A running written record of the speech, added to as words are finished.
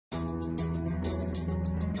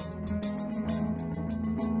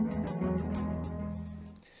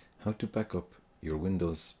How to back up your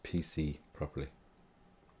Windows PC properly.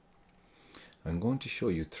 I'm going to show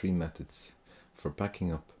you 3 methods for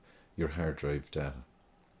backing up your hard drive data,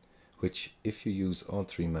 which if you use all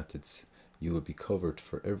 3 methods you will be covered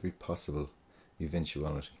for every possible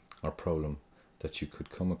eventuality or problem that you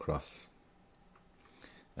could come across.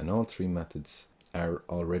 And all 3 methods are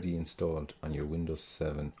already installed on your Windows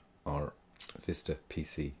 7 or Vista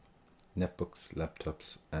PC, netbooks,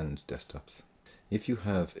 laptops and desktops. If you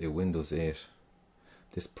have a Windows 8,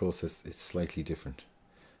 this process is slightly different,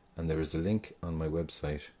 and there is a link on my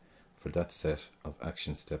website for that set of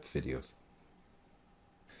action step videos.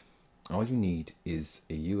 All you need is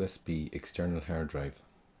a USB external hard drive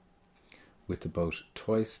with about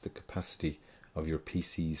twice the capacity of your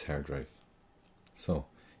PC's hard drive. So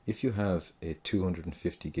if you have a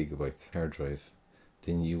 250 gigabytes hard drive,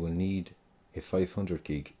 then you will need a 500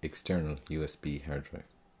 gig external USB hard drive,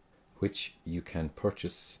 which you can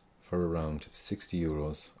purchase for around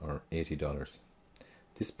 €60 or $80.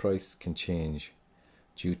 This price can change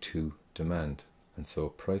due to demand, and so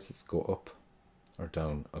prices go up or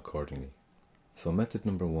down accordingly. So method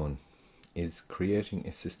number 1 is creating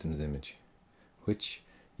a systems image, which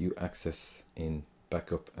you access in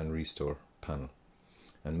Backup and Restore panel.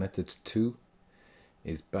 And method 2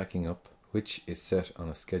 is backing up, which is set on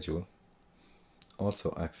a schedule,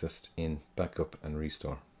 also accessed in Backup and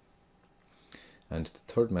Restore. And the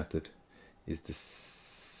third method is the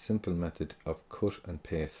simple method of cut and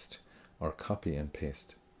paste or copy and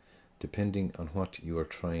paste, depending on what you are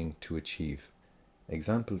trying to achieve.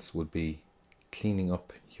 Examples would be cleaning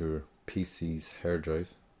up your PC's hard drive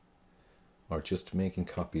or just making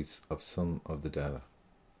copies of some of the data.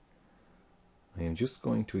 I am just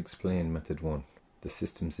going to explain method 1, the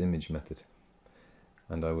systems image method,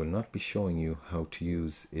 and I will not be showing you how to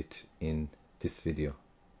use it in this video,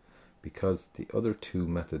 because the other 2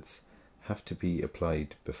 methods have to be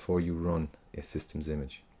applied before you run a systems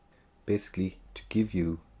image, basically to give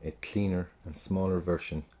you a cleaner and smaller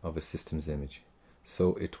version of a systems image,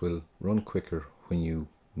 so it will run quicker when you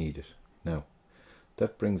need it. Now,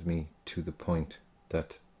 that brings me to the point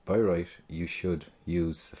that by right you should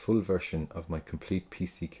use a full version of my complete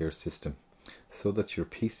PC care system, so that your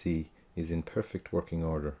PC is in perfect working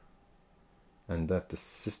order and that the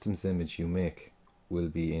systems image you make will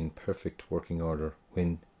be in perfect working order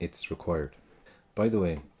when it's required. By the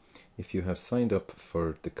way, if you have signed up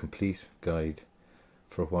for the complete guide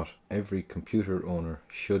for what every computer owner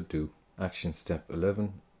should do, action step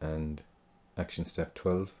 11 and action step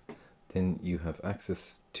 12, then you have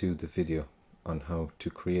access to the video on how to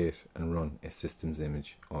create and run a systems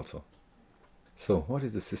image also. So what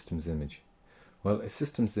is a systems image? Well, a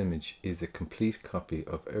systems image is a complete copy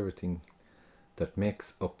of everything that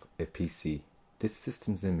makes up a PC. This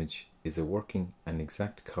systems image is a working and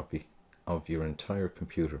exact copy of your entire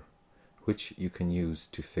computer, which you can use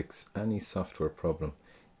to fix any software problem,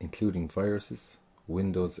 including viruses,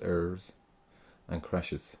 Windows errors, and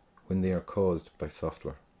crashes when they are caused by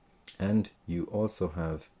software. And you also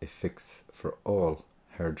have a fix for all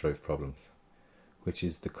hard drive problems, which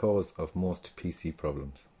is the cause of most PC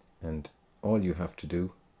problems. And all you have to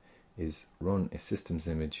do is run a systems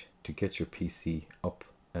image to get your PC up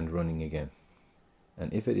and running again.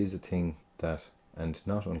 And if it is a thing that, and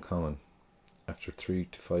not uncommon, after 3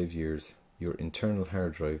 to 5 years your internal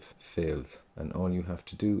hard drive fails, and all you have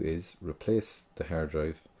to do is replace the hard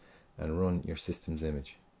drive and run your systems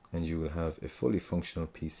image, and you will have a fully functional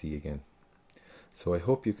PC again. So I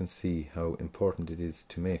hope you can see how important it is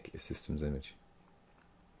to make a systems image.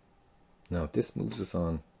 Now this moves us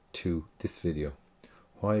on to this video.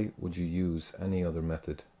 Why would you use any other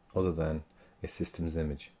method other than a systems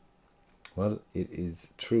image? Well, it is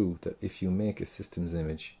true that if you make a systems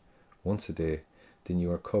image once a day, then you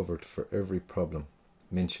are covered for every problem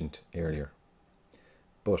mentioned earlier.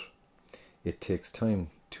 But it takes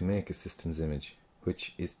time to make a systems image,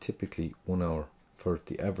 which is typically 1 hour for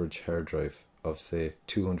the average hard drive of say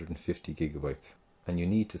 250 gigabytes, and you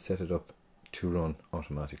need to set it up to run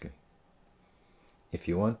automatically. If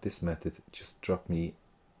you want this method, just drop me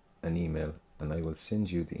an email and I will send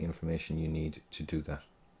you the information you need to do that.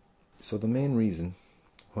 So the main reason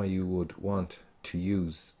why you would want to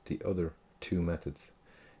use the other 2 methods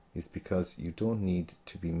is because you don't need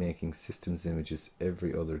to be making systems images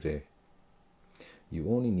every other day. You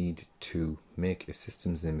only need to make a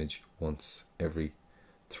systems image once every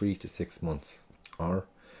 3 to 6 months, or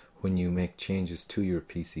when you make changes to your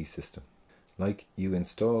PC system, like you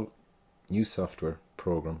install new software,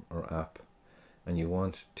 program or app, and you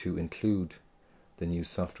want to include the new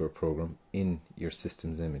software program in your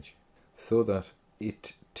systems image, so that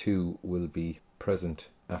it too will be present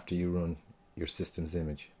after you run your system's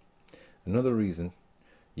image. Another reason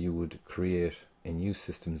you would create a new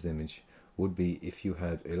system's image would be if you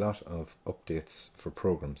had a lot of updates for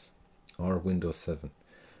programs or Windows 7,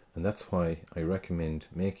 and that's why I recommend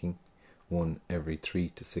making one every 3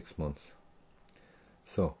 to 6 months.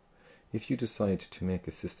 So if you decide to make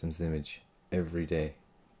a system's image every day,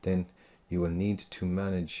 then you will need to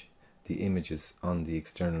manage the images on the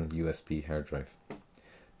external USB hard drive,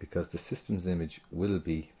 because the system's image will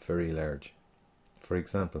be very large. For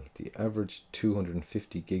example, the average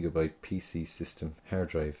 250 gigabyte PC system hard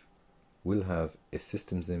drive will have a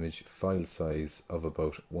system's image file size of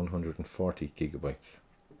about 140 gigabytes.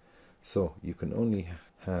 So you can only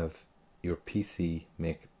have your PC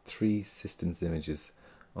make 3 systems images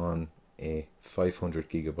on a 500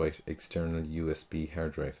 gigabyte external USB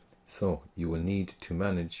hard drive. So you will need to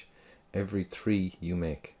manage every 3 you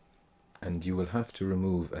make, and you will have to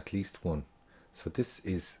remove at least one. So this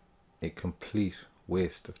is a complete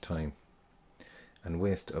waste of time and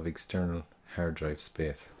waste of external hard drive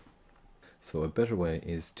space. So a better way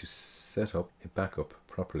is to set up a backup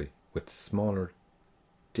properly with smaller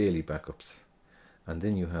daily backups, and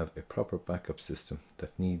then you have a proper backup system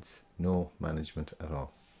that needs no management at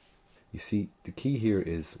all. You see, the key here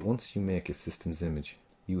is once you make a system's image,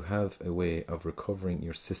 you have a way of recovering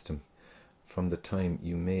your system from the time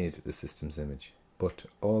you made the system's image, but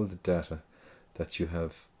all the data that you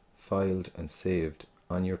have filed and saved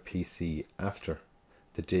on your PC after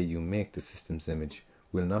the day you make the system's image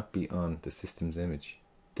will not be on the system's image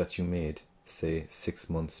that you made, say, 6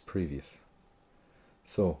 months previous.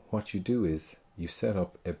 So what you do is you set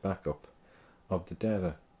up a backup of the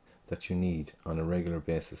data that you need on a regular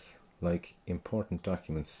basis, like important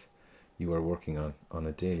documents you are working on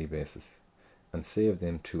a daily basis, and save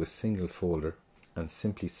them to a single folder and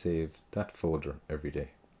simply save that folder every day.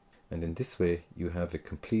 And in this way you have a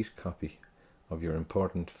complete copy of your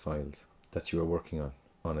important files that you are working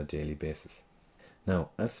on a daily basis. Now,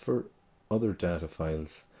 as for other data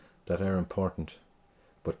files that are important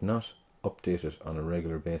but not updated on a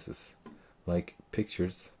regular basis, like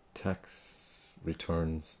pictures, tax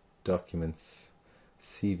returns, documents,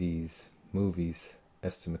 CVs, movies,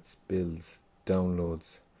 estimates, bills,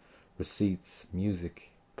 downloads, receipts,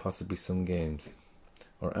 music, possibly some games,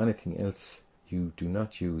 or anything else you do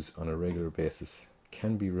not use on a regular basis,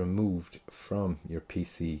 can be removed from your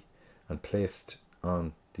PC and placed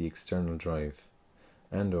on the external drive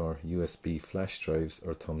and or USB flash drives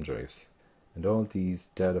or thumb drives. And all these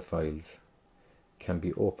data files can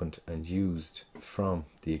be opened and used from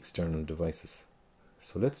the external devices.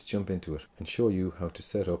 So let's jump into it and show you how to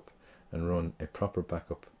set up and run a proper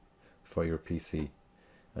backup for your PC.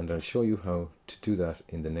 And I'll show you how to do that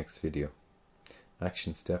in the next video.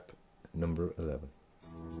 Action step number 11.